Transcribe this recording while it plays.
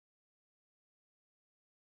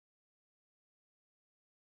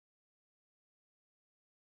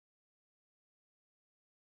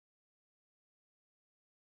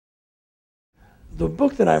the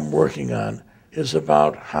book that I'm working on is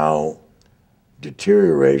about how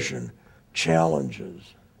deterioration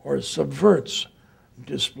challenges or subverts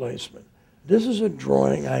displacement. This is a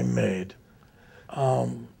drawing I made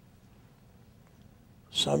some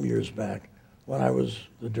years back when I was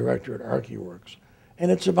the director at ArchaeWorks.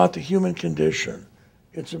 And it's about the human condition.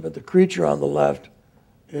 It's about the creature on the left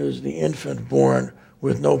is the infant born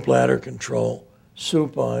with no bladder control,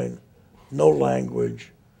 supine, no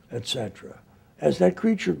language, etc. As that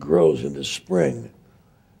creature grows in the spring,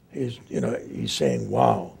 he's saying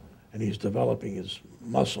wow, and he's developing his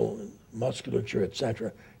musculature,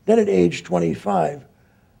 etc. Then at age 25,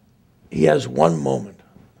 he has one moment.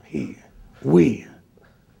 He,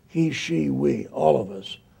 she, we, all of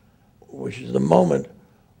us, which is the moment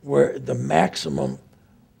where the maximum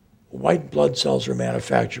white blood cells are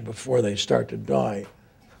manufactured before they start to die,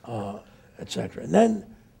 etc. And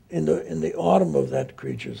then in the autumn of that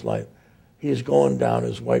creature's life, he's going down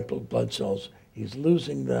his white blood cells. He's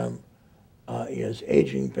losing them. He has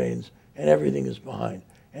aging pains, and everything is behind.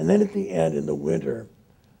 And then at the end, in the winter,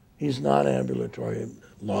 he's non-ambulatory,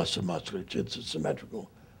 loss of musculature. It's a symmetrical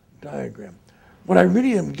diagram. What I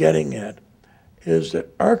really am getting at is that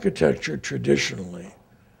architecture traditionally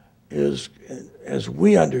is, as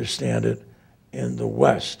we understand it in the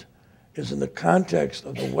West, is in the context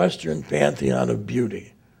of the Western pantheon of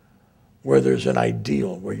beauty, where there's an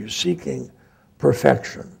ideal, where you're seeking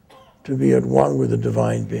perfection, to be at one with the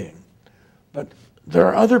divine being. But there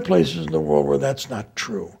are other places in the world where that's not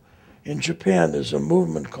true. In Japan, there's a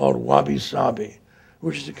movement called wabi-sabi,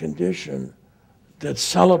 which is a condition that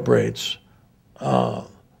celebrates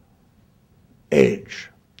age.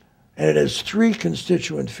 And it has three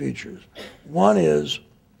constituent features. One is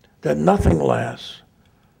that nothing lasts.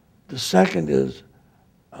 The second is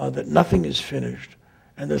that nothing is finished.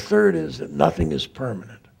 And the third is that nothing is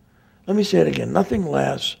permanent. Let me say it again. Nothing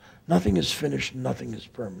lasts, nothing is finished, nothing is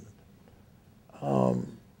permanent.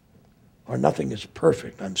 Or nothing is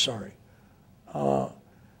perfect, I'm sorry.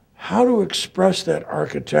 How to express that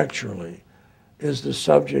architecturally is the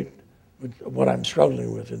subject, what I'm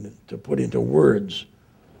struggling with to put into words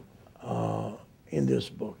in this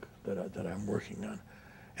book that I'm working on.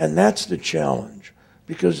 And that's the challenge,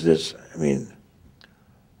 because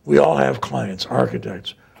we all have clients,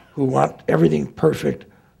 architects, who want everything perfect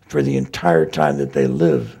for the entire time that they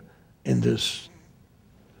live in this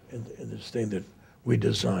thing that we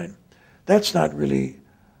design. That's not really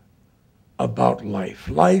about life.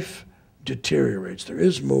 Life deteriorates. There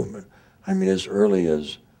is movement. As early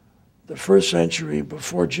as the 1st century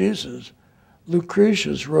before Jesus,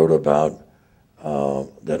 Lucretius wrote about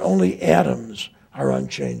that only atoms are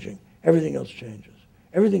unchanging. Everything else changes.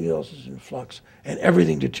 Everything else is in flux, and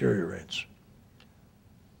everything deteriorates.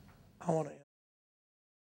 I want to